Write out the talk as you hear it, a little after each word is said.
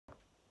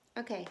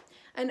Okay,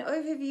 an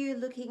overview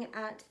looking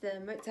at the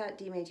Mozart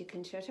D Major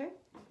Concerto.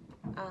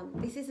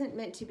 This isn't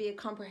meant to be a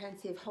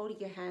comprehensive holding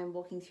your hand,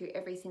 walking through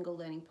every single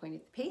learning point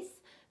of the piece,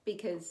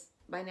 because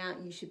by now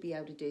you should be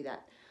able to do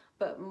that,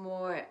 but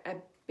more a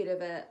bit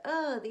of a,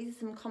 oh, these are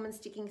some common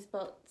sticking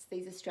spots,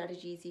 these are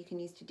strategies you can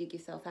use to dig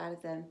yourself out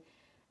of them.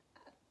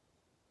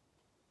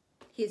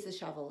 Here's the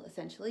shovel,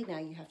 essentially, now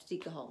you have to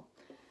dig the hole.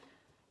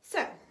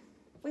 So,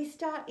 we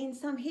start in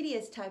some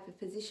hideous type of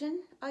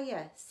position. Oh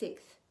yeah,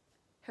 sixth,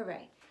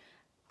 hooray.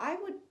 I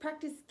would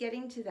practice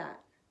getting to that.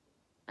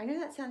 I know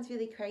that sounds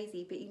really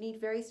crazy, but you need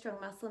very strong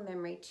muscle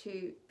memory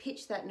to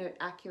pitch that note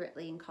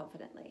accurately and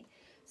confidently.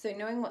 So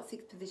knowing what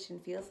sixth position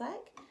feels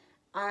like,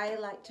 I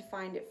like to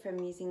find it from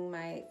using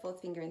my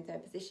fourth finger in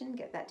third position,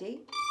 get that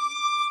D.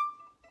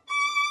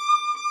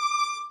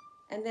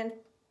 And then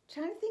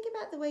try to think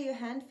about the way your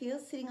hand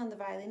feels sitting on the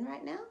violin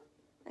right now.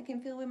 I can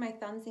feel where my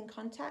thumb's in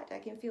contact. I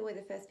can feel where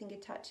the first finger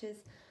touches.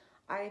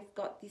 I've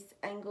got this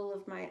angle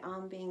of my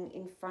arm being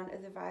in front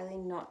of the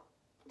violin, not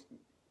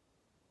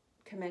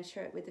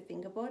commensurate with the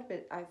fingerboard,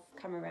 but I've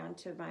come around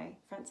to my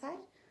front side.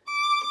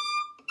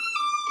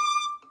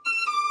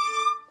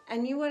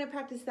 And you want to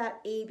practice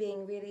that E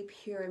being really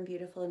pure and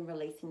beautiful and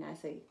releasing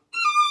nicely.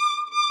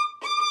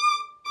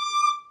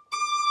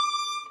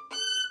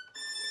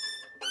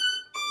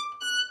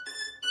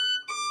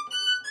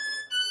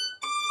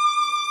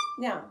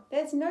 Now,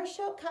 there's no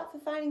shortcut for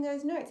finding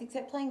those notes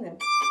except playing them.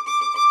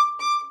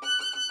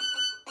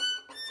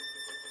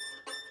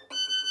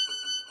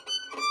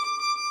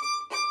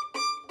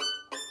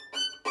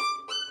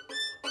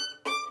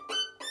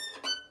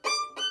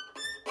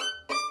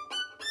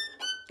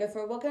 Go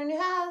for a walk around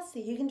your house,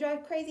 see who can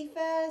drive crazy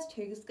first,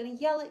 who's going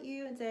to yell at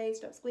you and say,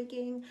 stop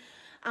squeaking.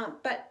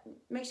 But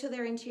make sure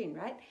they're in tune,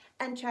 right?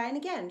 And try and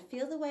again,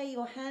 feel the way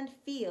your hand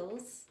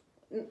feels,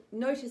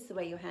 notice the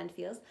way your hand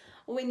feels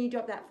when you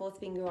drop that fourth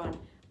finger on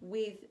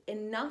with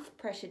enough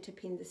pressure to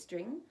pin the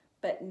string,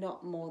 but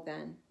not more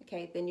than,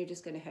 okay? Then you're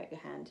just going to hurt your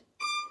hand.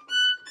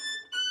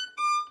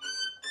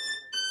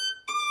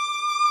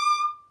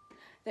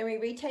 Then we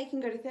retake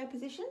and go to third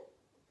position.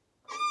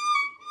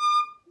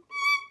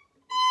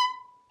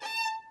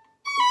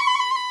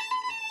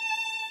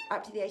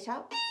 Up to the A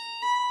sharp.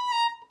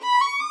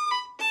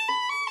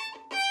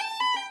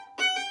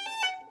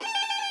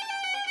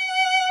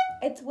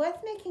 It's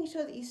worth making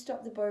sure that you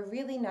stop the bow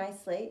really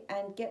nicely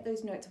and get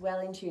those notes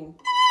well in tune.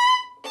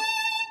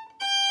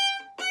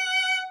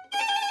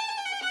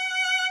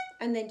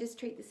 And then just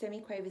treat the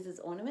semiquavers as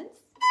ornaments.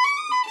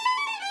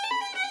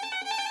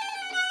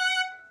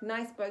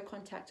 Nice bow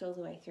contact all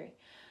the way through.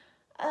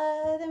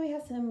 Then we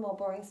have some more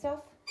boring stuff.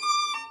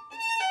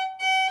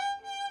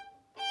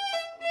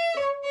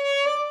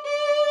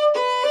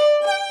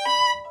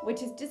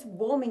 Which is just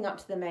warming up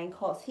to the main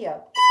course here.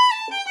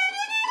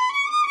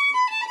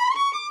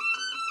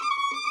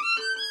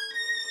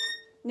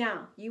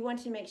 Now, you want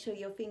to make sure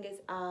your fingers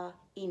are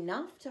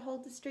enough to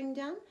hold the string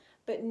down,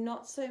 but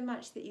not so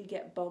much that you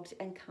get bogged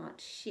and can't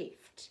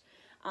shift.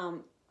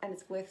 And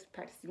it's worth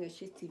practicing those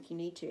shifts if you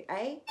need to.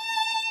 A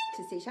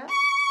to C sharp.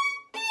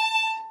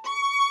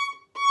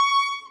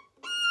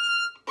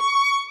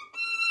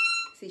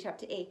 C sharp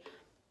to E.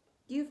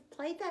 You've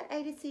played that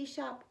A to C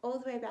sharp all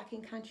the way back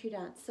in country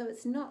dance, so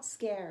it's not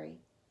scary,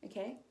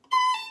 okay?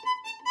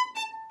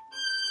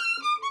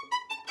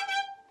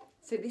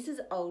 So this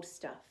is old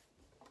stuff.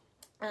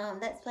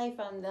 Let's play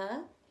from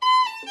the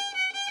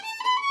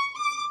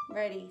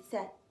ready,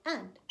 set,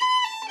 and.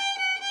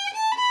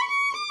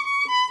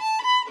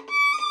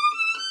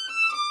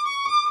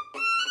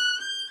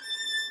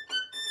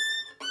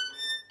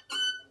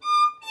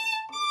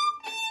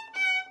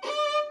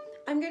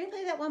 I'm going to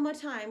play that one more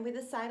time with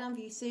a side-on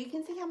view so you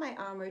can see how my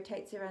arm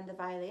rotates around the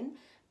violin,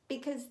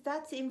 because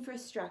that's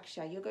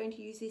infrastructure. You're going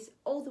to use this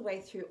all the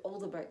way through all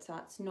the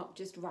Mozarts, not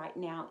just right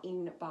now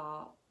in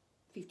bar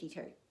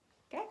 52,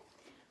 okay?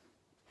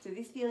 So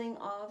this feeling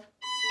of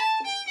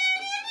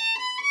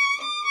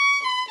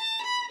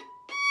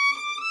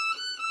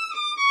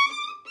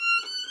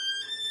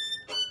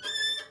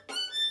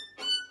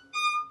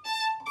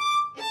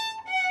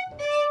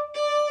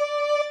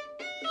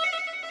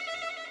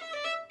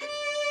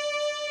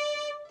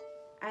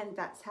and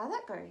that's how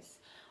that goes,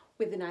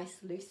 with a nice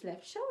loose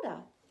left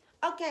shoulder.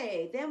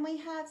 Okay, then we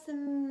have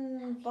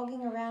some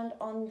bogging around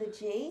on the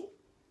G.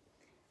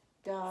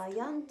 Da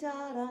yan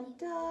da dun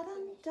da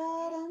dun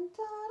da dun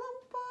da dun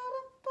ba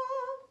dun ba.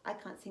 I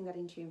can't sing that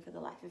in tune for the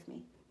life of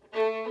me.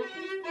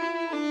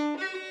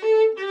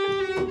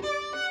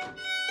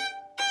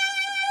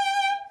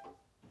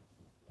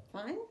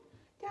 Fine.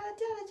 Da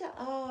da da da.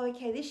 Oh,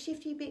 okay. This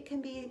shifty bit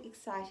can be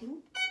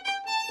exciting.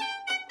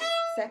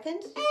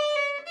 Second.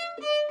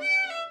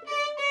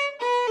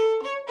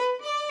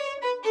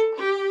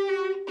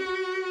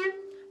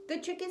 The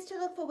trick is to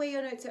look for where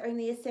your notes are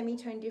only a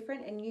semitone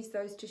different and use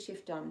those to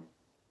shift on.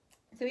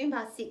 So in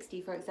bar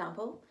 60, for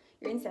example,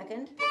 you're in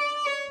second.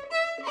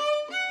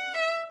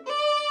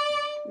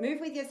 Move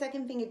with your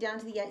second finger down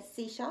to the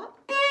C sharp.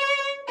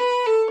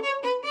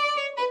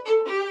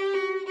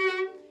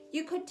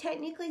 You could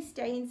technically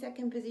stay in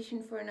second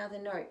position for another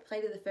note, play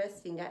to the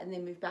first finger and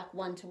then move back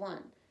 1 to 1.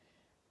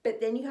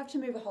 But then you have to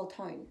move a whole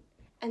tone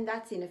and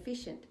that's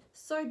inefficient.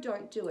 So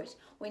don't do it.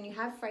 When you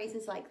have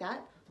phrases like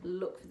that,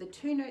 look for the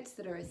 2 notes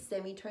that are a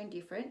semitone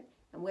different,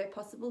 and where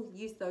possible,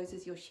 use those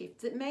as your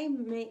shifts. It may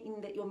mean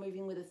that you're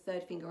moving with a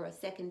third finger or a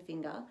second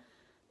finger.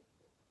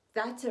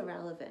 That's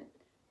irrelevant.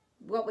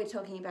 What we're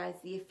talking about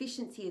is the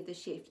efficiency of the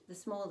shift. The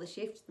smaller the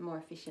shift, the more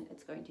efficient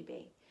it's going to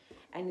be.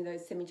 And in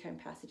those semitone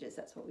passages,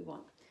 that's what we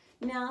want.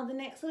 Now, the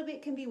next little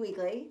bit can be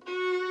wiggly.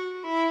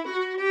 How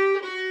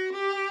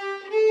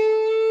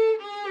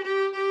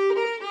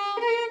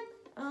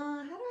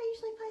do I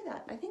usually play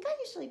that? I think I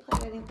usually play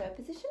that in third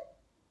position.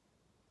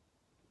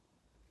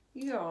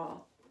 Yeah.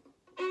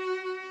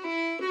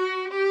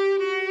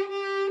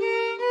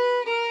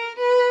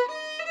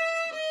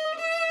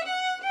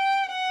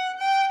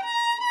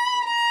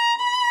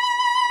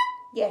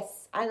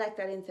 Yes, I like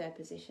that in third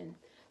position.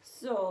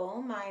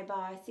 So my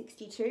bar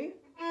 62.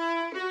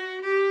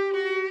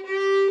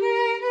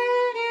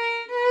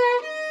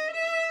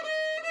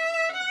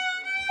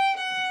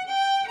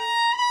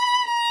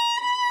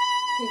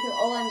 Keep it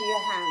all under your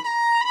hand.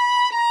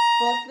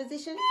 Fourth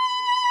position.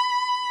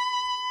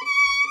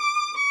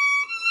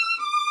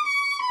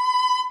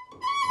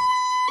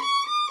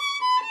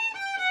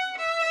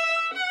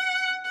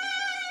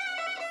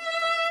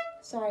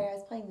 Sorry, I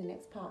was playing the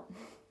next part.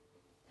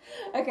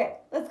 Okay,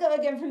 let's go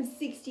again from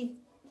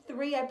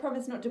 63. I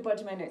promise not to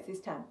bodge my notes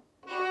this time.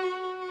 1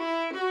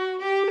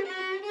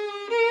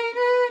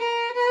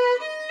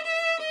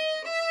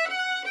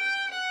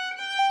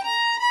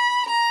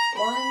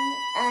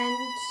 and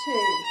 2.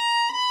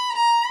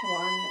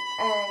 1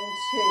 and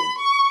 2.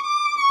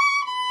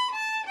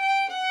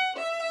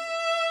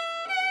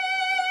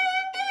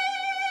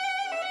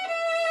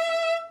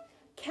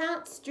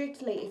 Count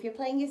strictly. If you're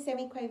playing your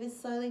semiquavers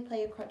slowly, play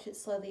your crotchets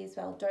slowly as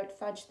well. Don't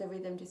fudge the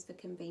rhythm just for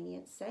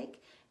convenience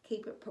sake.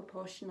 Keep it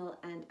proportional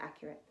and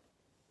accurate.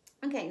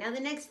 Okay, now the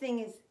next thing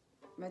is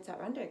Mozart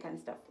rondo kind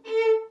of stuff.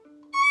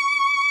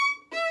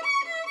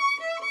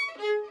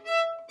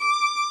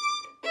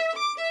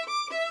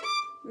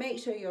 Make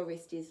sure your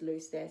wrist is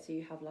loose there so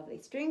you have lovely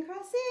string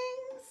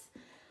crossings.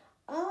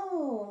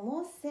 Oh,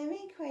 more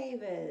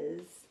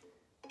semiquavers.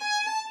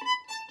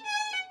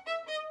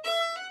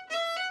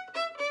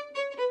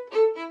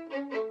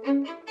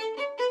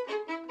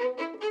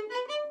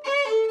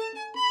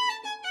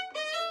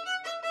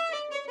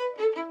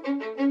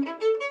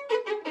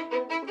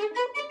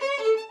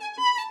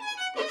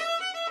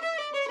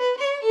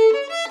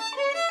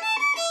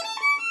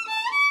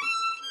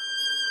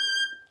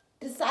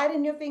 Decide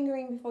on your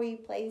fingering before you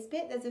play this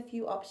bit. There's a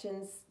few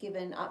options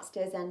given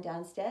upstairs and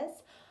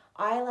downstairs.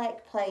 I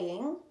like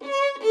playing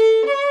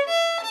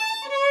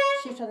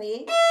shift on the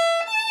E,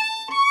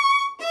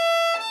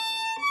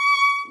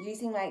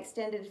 using my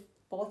extended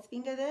fourth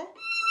finger there,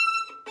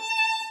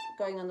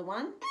 going on the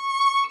 1.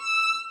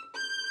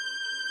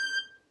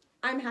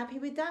 I'm happy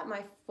with that.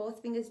 My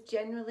fourth finger's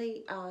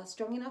generally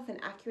strong enough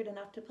and accurate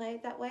enough to play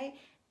it that way,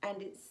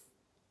 and it's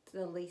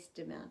the least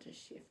amount of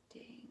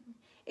shifting.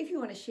 If you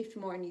want to shift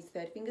more and use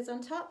third fingers on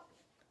top,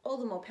 all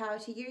the more power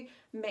to you.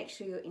 Make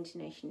sure your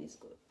intonation is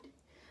good.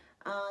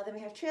 Then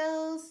we have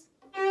trills,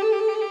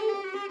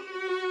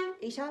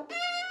 E sharp,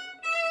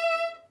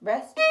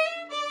 rest,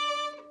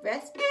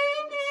 rest,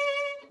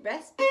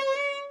 rest,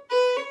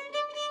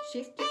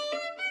 shift,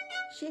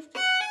 shift,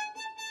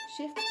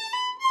 shift,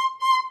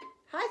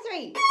 high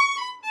 3.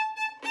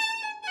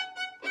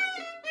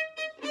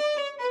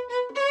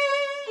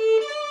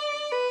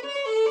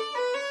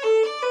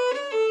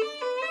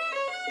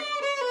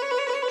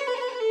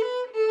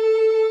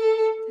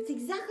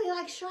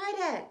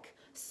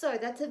 So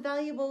that's a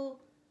valuable,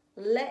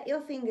 let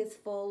your fingers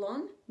fall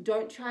on.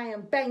 Don't try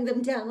and bang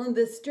them down on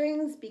the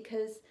strings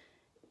because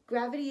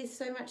gravity is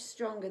so much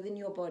stronger than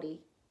your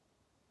body.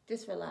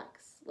 Just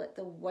relax. Let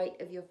the weight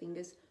of your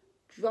fingers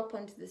drop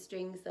onto the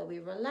strings. They'll be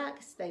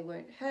relaxed. They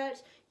won't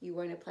hurt. You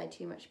won't apply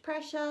too much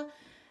pressure.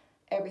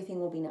 Everything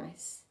will be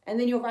nice. And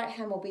then your right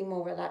hand will be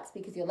more relaxed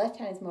because your left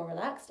hand is more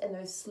relaxed and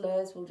those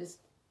slurs will just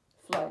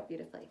flow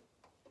beautifully.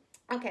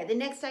 Okay, the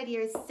next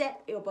idea is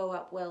set your bow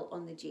up well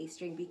on the G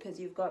string because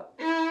you've got...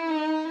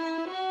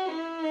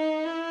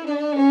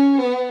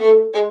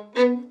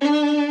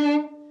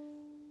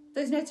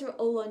 Those notes are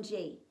all on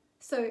G.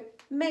 So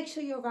make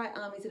sure your right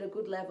arm is at a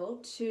good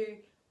level to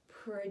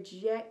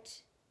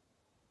project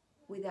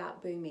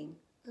without booming.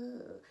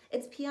 Ugh.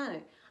 It's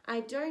piano.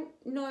 I don't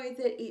know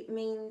that it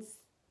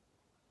means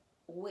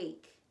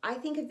weak. I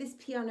think of this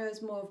piano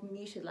as more of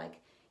muted,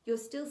 like you're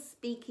still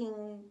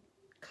speaking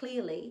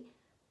clearly,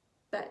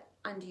 but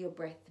under your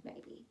breath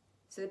maybe.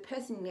 So the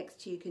person next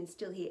to you can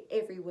still hear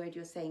every word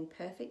you're saying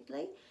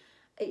perfectly.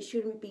 It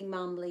shouldn't be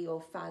mumbly or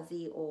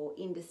fuzzy or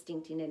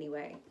indistinct in any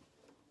way.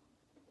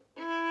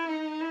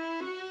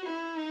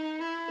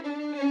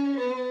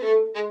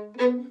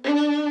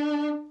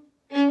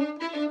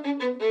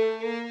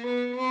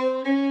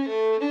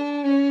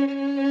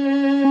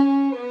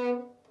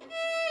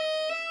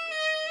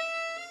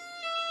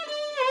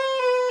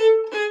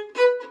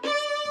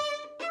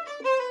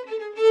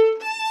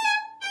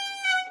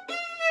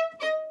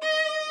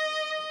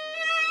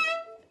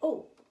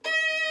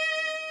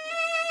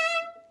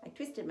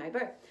 my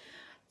bow.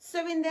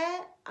 So in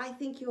there, I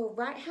think your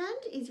right hand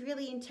is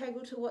really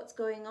integral to what's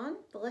going on.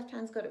 The left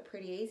hand's got it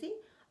pretty easy,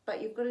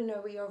 but you've got to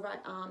know where your right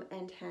arm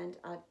and hand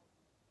are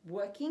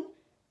working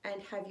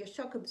and have your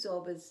shock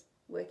absorbers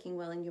working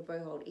well in your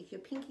bow hold. If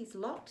your pinky's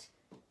locked,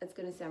 it's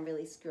going to sound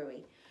really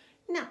screwy.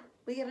 Now,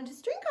 we get onto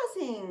string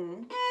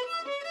crossing.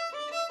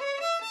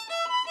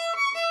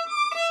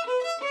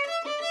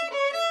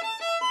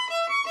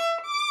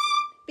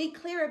 Be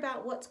clear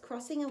about what's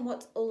crossing and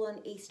what's all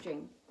on E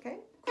string, okay?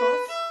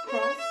 Cross,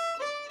 cross,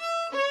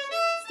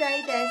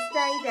 stay there,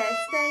 stay there,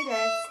 stay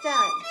there,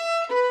 stay.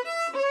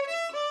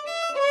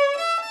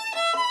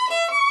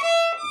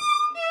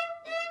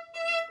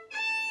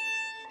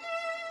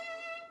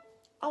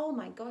 Oh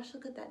my gosh,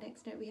 look at that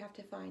next note we have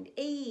to find.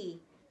 E.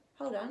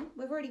 Hold on,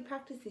 we've already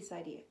practiced this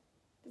idea.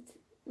 It's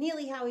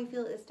nearly how we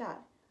feel at the start.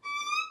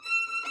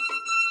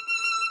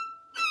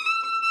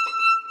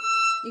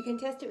 You can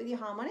test it with your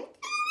harmonic.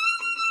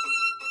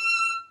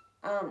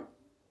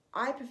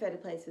 I prefer to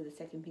play this with the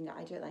second finger.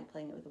 I don't like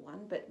playing it with the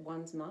one, but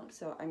one's marked,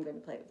 so I'm going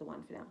to play it with the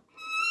one for now.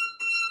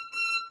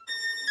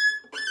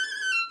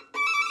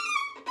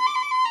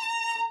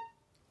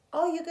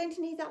 Oh, you're going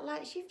to need that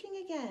light shifting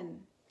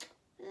again.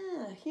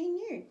 Ah, who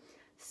knew?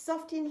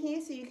 Soft in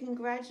here so you can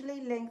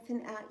gradually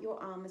lengthen out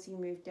your arm as you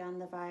move down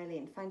the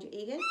violin. Find your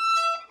E again.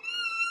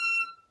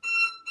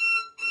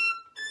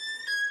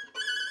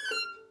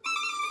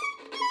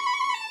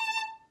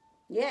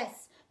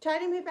 Yes. Try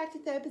to move back to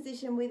third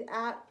position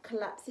without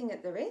collapsing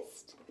at the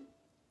wrist.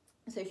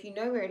 So if you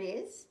know where it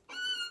is,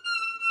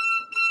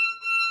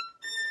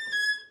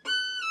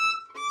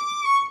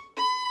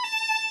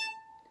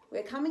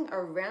 we're coming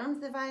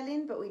around the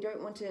violin, but we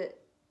don't want to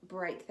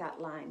break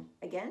that line.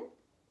 Again,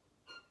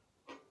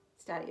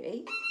 start your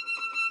E,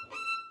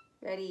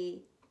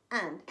 ready,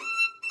 and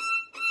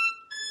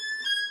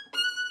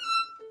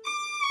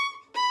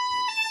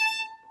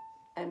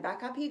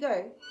back up you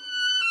go.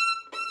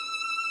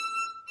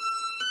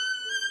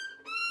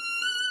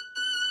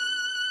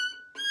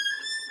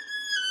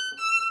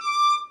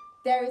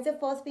 There is a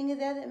fourth finger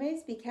there that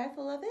moves, be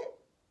careful of it.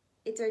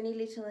 It's only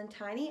little and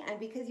tiny, and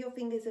because your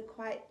fingers are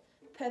quite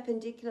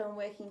perpendicular and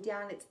working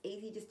down, it's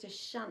easy just to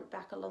shunt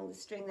back along the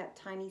string, that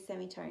tiny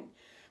semitone.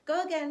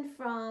 Go again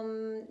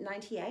from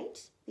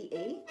 98, the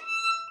E.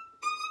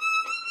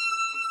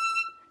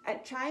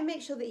 And try and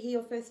make sure that here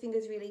your first finger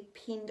is really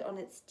pinned on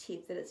its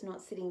tip, that it's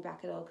not sitting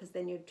back at all, because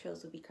then your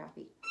trills will be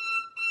crappy.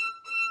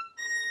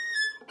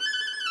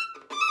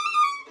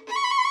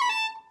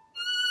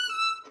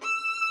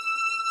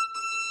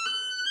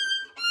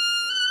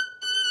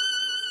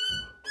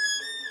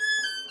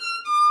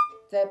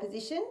 Third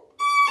position.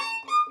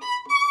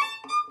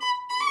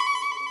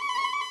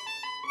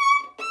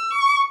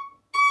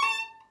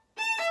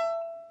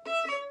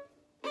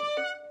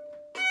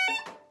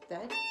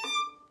 Third.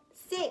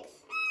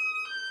 Sixth.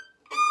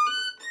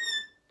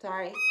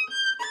 Sorry.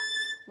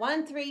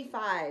 1, 3,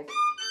 5.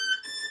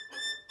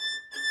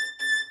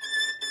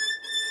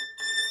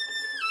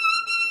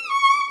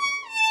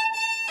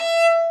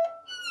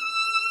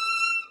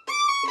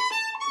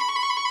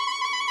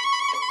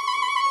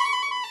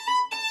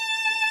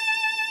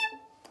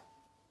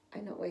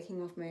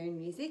 Off my own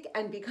music,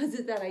 and because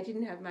of that I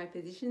didn't have my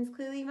positions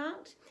clearly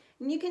marked,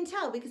 and you can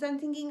tell because I'm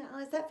thinking, oh,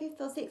 is that fifth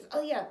or sixth?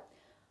 Oh yeah,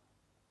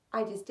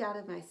 I just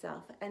doubted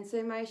myself, and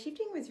so my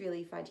shifting was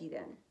really fudgy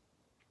then.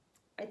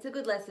 It's a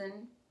good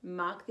lesson.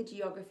 Mark the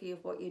geography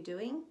of what you're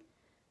doing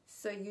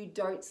so you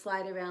don't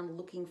slide around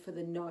looking for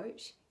the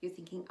note. You're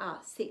thinking,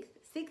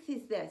 sixth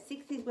is there,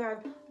 sixth is where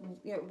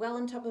I'm well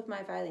on top of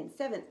my violin.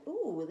 Seventh,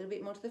 ooh, a little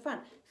bit more to the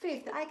front.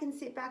 Fifth, I can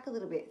sit back a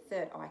little bit.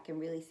 Third, oh, I can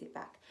really sit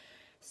back.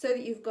 So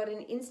that you've got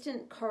an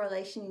instant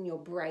correlation in your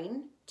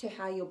brain to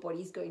how your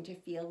body's going to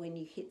feel when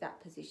you hit that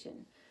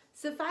position.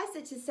 Suffice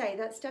it to say,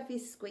 that stuff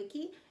is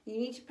squeaky. You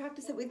need to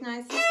practice it with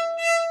nice,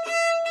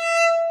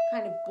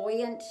 kind of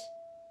buoyant,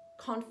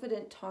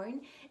 confident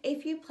tone.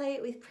 If you play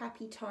it with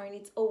crappy tone,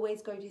 it's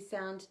always going to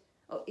sound,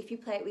 or if you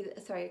play it with,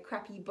 a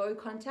crappy bow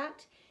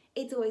contact,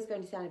 it's always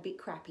going to sound a bit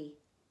crappy.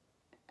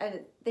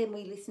 And then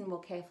we listen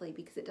more carefully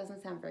because it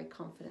doesn't sound very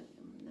confident.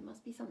 There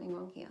must be something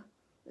wrong here.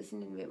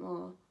 Listen in a bit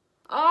more.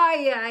 Oh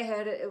yeah, I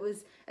heard it. It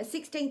was a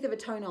 16th of a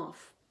tone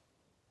off.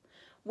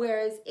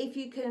 Whereas if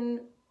you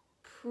can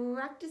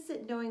practice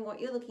it knowing what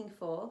you're looking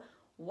for,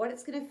 what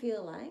it's going to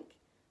feel like,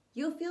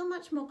 you'll feel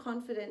much more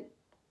confident.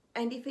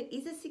 And if it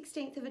is a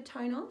 16th of a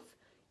tone off,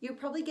 you'll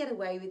probably get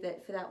away with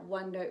it for that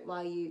one note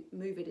while you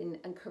move it in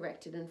and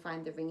correct it and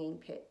find the ringing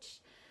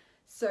pitch.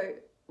 So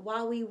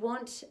while we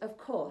want, of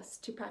course,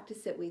 to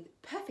practice it with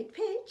perfect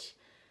pitch,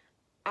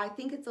 I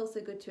think it's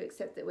also good to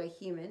accept that we're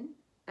human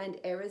and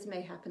errors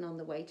may happen on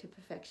the way to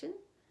perfection.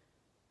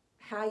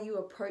 How you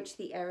approach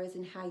the errors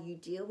and how you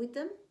deal with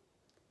them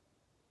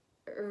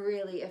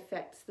really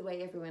affects the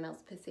way everyone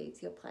else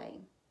perceives your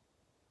playing.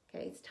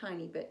 Okay, it's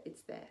tiny, but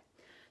it's there.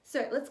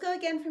 So let's go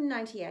again from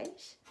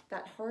 98,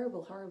 that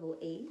horrible, horrible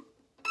E.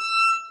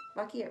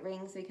 Lucky it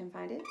rings, we can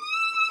find it.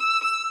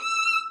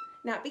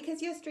 Now,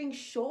 because your string's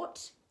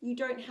short, you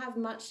don't have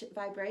much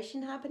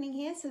vibration happening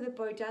here, so the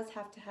bow does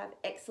have to have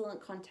excellent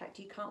contact.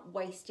 You can't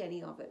waste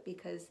any of it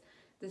because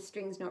the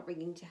string's not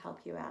ringing to help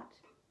you out.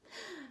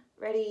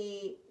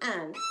 Ready,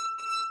 and...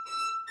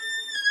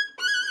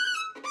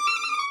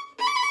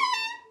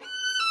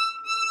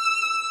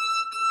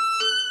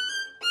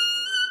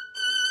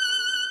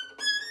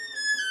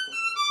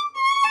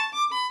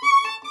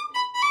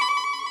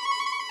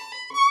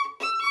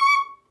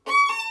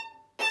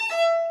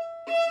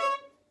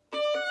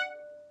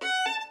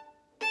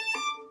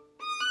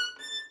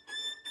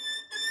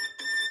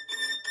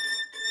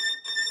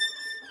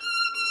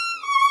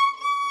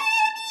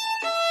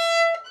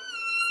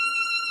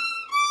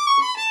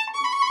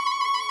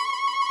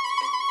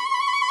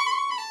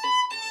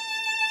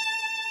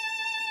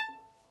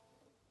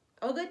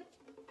 All good?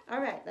 All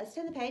right, let's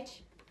turn the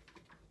page.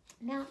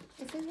 Now,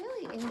 is there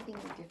really anything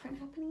different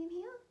happening in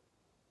here?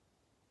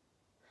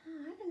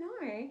 I don't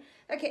know.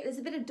 Okay, there's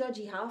a bit of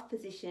dodgy half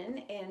position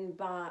in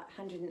bar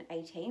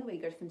 118 where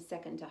you go from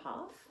second to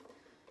half.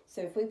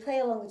 So if we play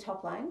along the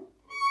top line,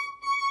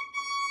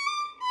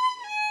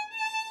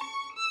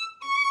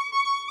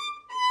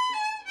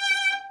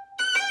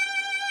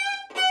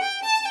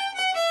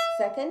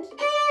 second,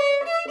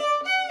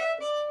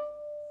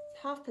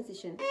 half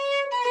position,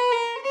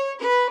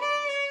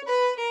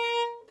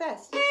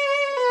 first.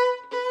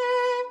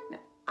 Now,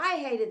 I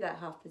hated that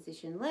half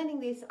position. Learning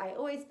this, I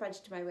always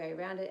fudged my way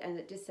around it and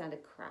it just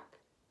sounded crap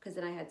because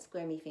then I had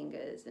squirmy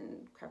fingers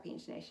and crappy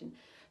intonation.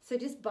 So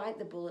just bite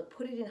the bullet,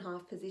 put it in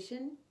half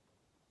position,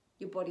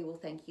 your body will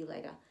thank you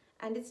later.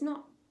 And it's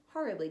not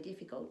horribly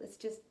difficult. It's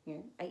just,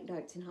 8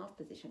 notes in half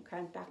position,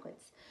 crammed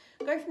backwards.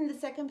 Go from the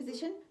second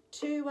position,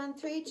 2, 1,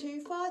 3,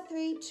 2, 4,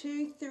 3,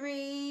 2,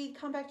 3.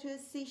 Come back to a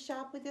C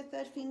sharp with your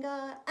third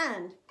finger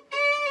and...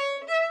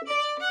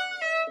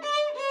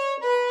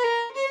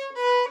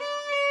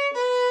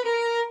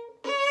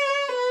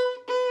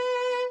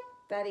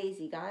 That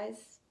easy,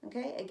 guys.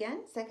 Okay,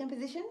 again, second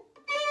position.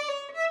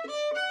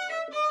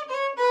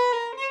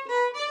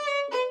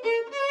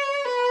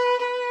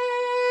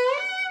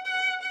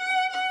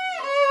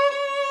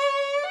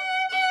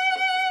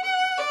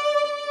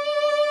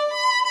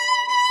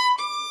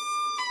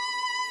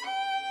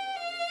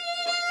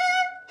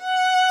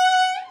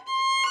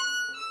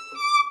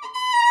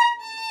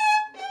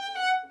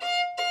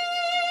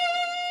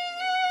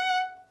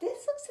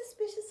 This looks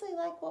suspiciously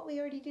like what we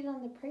already did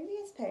on the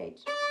previous page.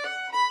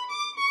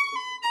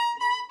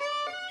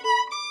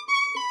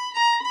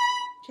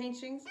 Change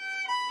strings.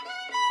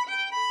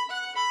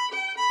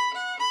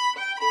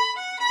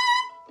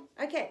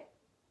 Okay,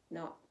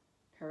 not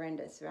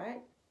horrendous,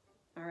 right?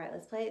 All right,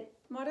 let's play it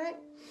moderate.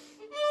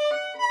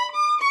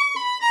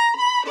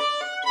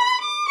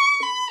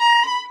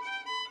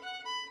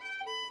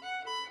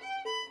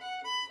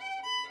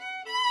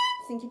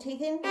 Sink your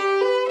teeth in.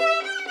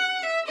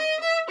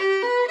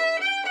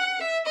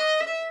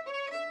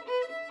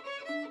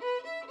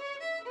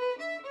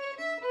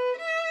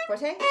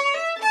 Forte.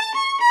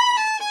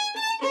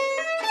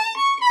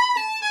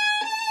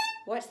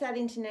 Watch that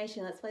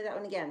intonation. Let's play that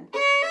one again.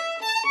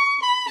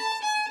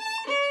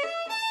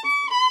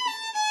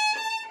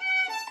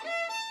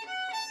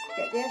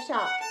 Get the F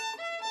sharp.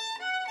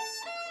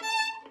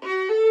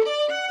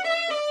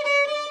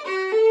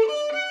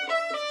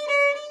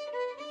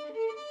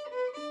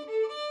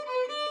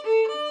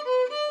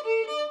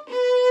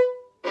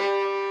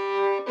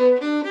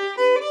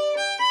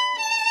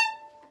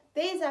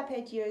 These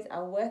arpeggios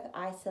are worth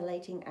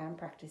isolating and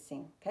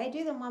practicing. Okay,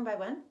 do them one by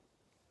one.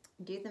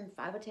 Do them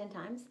 5 or 10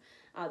 times.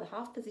 The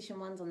half position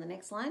ones on the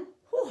next line,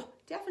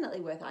 definitely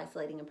worth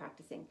isolating and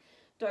practicing.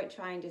 Don't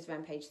try and just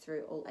rampage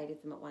through all 8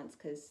 of them at once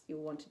because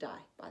you'll want to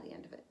die by the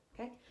end of it.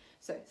 Okay,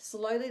 so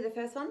slowly the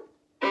first one.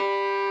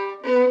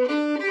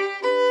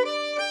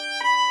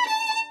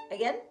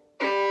 Again.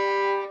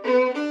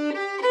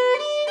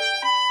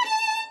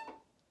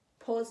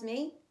 Pause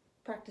me,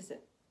 practice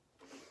it.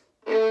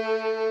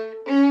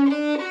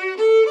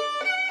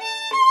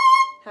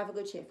 Have a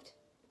good shift.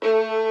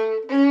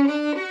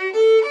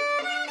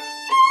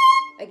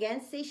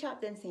 Again, C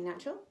sharp, then C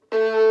natural.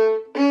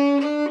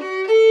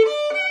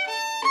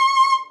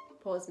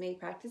 Pause me,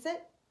 practice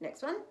it.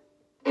 Next one.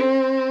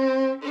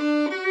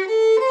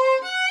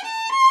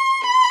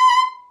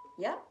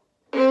 Yep.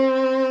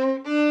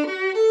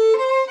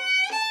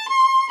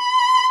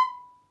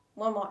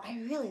 One more. I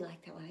really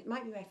like that one. It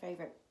might be my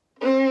favorite.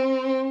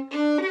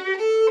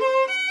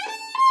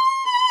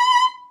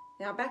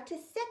 Now back to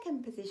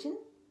second position.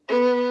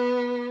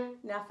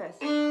 Now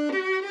first.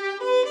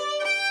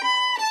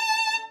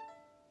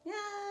 Yeah,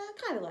 I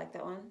kind of like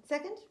that one.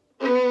 Second.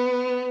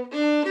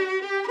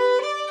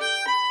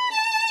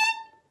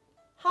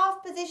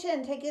 Half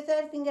position. Take your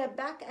third finger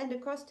back and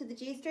across to the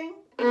G string.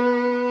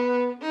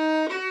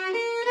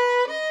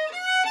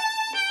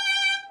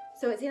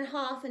 So it's in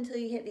half until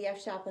you hit the F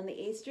sharp on the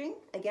E string.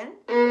 Again.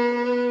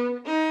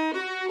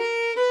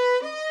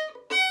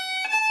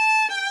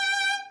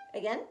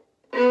 Again.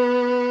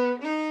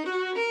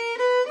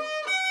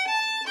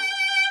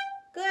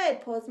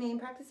 Good. Pause me and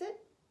practice it.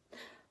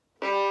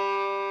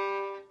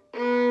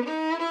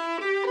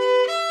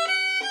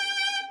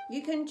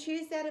 You can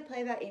choose how to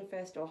play that in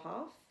first or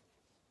half.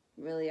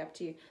 Really up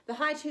to you. The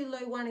high 2,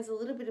 low 1 is a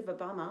little bit of a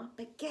bummer,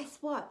 but guess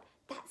what?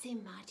 That's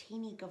in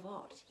Martini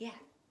Gavotte. Yeah,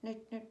 no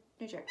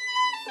joke.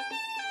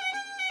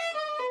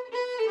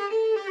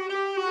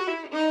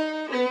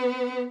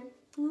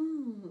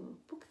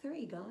 Book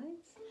 3,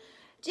 guys.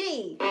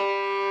 G.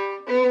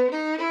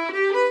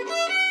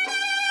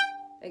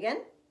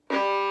 Again.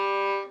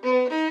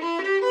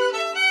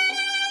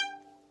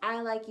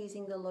 I like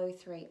using the low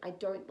 3. I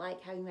don't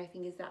like having my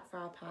fingers that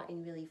far apart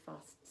in really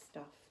fast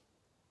stuff.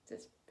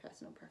 Just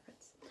personal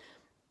preference.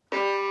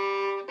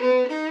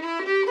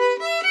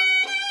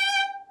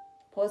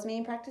 Pause me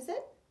and practice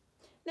it.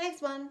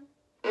 Next one.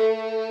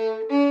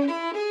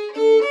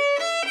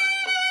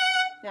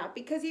 Now,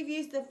 because you've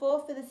used the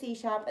 4 for the C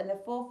sharp and the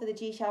 4 for the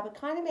G sharp, it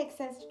kind of makes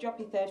sense to drop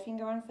your third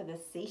finger on for the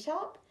C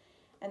sharp,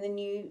 and then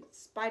you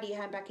spider your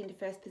hand back into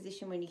first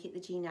position when you hit the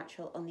G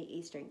natural on the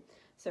E string.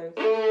 So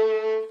 4,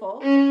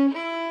 4, A,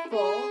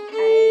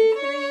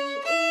 3,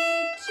 E,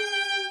 2,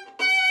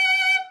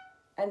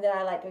 and then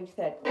I like going to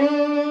third,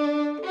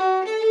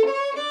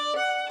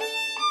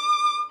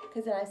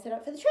 because then I set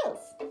up for the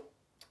trills.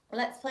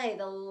 Let's play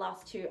the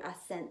last 2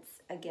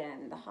 ascents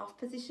again. The half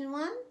position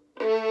one.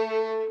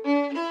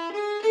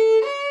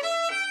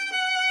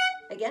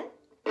 Again.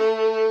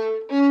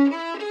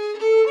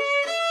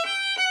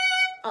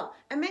 Oh,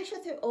 and make sure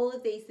through all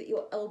of these that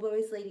your elbow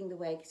is leading the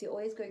way, because you're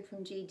always going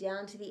from G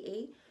down to the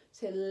E.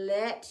 So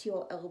let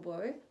your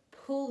elbow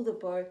pull the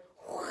bow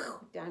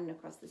down and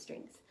across the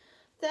strings.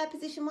 Third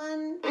position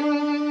one.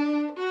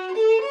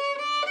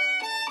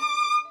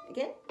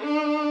 Again.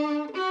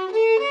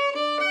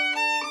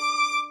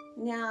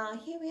 Now,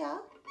 here we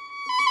are.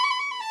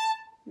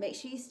 Make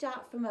sure you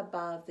start from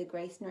above, the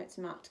grace notes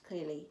marked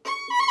clearly.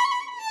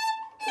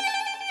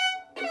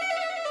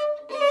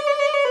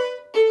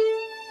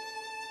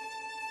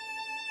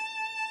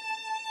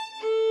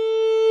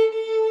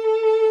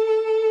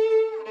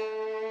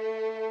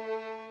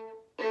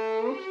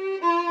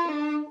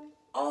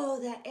 Oh,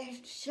 that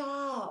F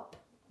sharp.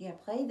 Yeah,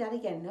 play that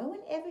again. No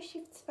one ever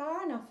shifts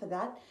far enough for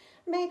that.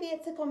 Maybe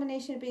it's a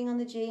combination of being on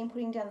the G and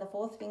putting down the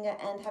 4th finger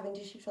and having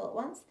to shift all at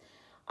once.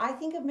 I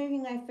think of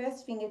moving my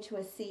first finger to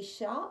a C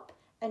sharp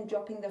and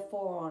dropping the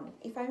 4 on.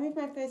 If I move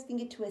my first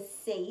finger to a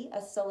C,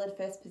 a solid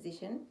first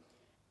position,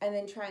 and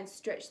then try and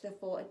stretch the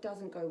 4, it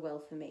doesn't go well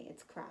for me.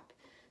 It's crap.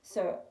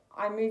 So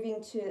I'm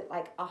moving to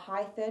like a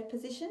high third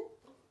position,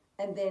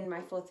 and then my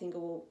 4th finger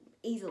will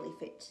easily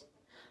fit.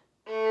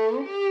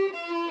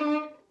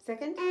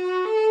 Second.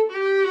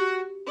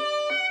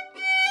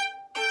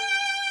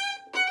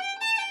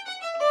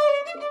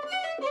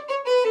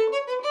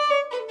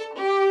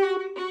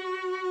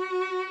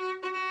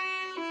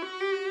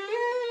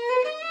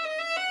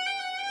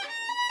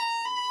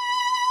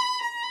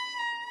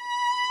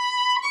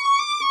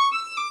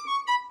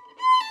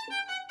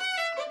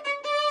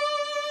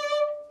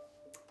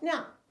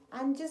 Now,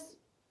 I'm just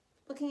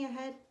looking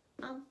ahead.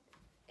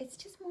 It's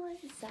just more of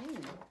the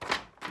same.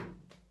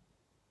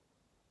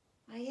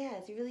 Oh yeah,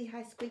 it's a really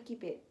high squeaky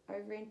bit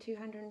over in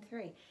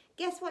 203.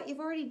 Guess what? You've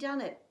already done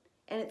it.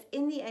 And it's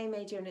in the A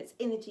major and it's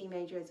in the G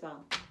major as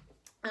well.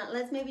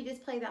 Let's maybe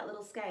just play that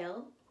little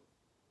scale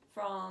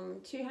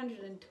from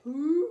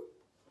 202.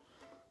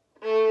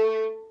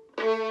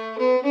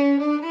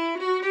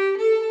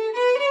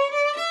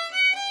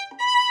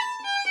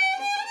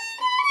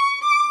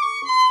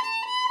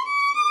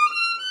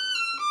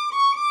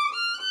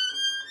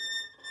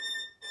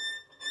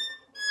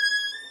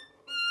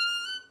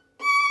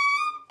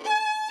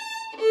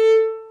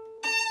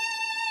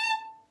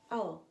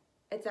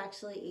 It's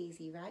actually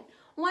easy, right?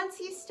 Once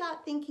you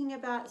start thinking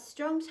about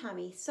strong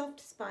tummy,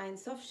 soft spine,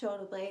 soft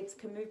shoulder blades,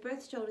 can move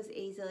both shoulders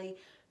easily,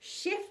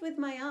 shift with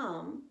my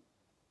arm,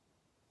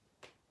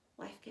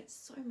 life gets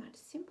so much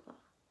simpler.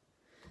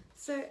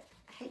 So,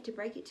 I hate to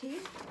break it to you,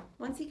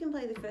 once you can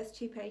play the first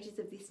 2 pages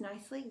of this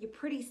nicely, you're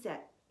pretty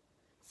set.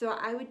 So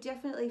I would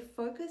definitely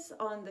focus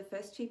on the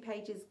first 2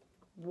 pages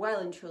well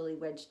and truly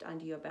wedged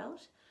under your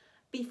belt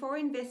before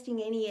investing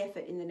any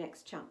effort in the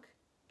next chunk.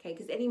 Okay,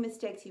 because any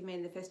mistakes you've made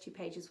in the first 2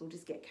 pages will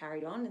just get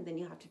carried on, and then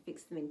you'll have to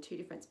fix them in 2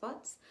 different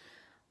spots,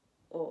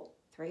 or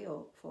 3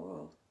 or 4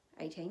 or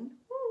 18.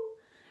 Woo.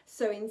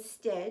 So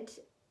instead,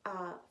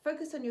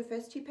 focus on your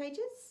first 2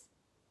 pages,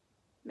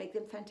 make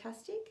them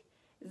fantastic,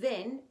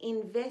 then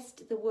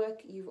invest the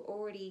work you've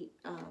already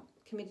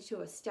committed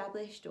to,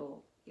 established,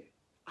 or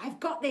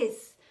I've got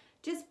this.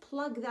 Just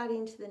plug that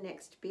into the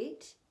next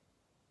bit,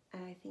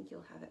 and I think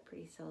you'll have it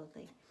pretty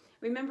solidly.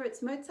 Remember,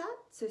 it's Mozart,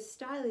 so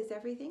style is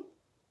everything.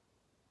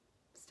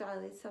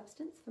 Style is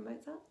substance for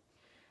Mozart,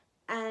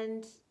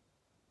 and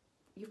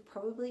you've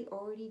probably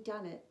already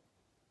done it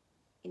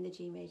in the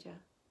G major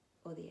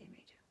or the A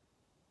major.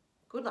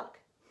 Good luck.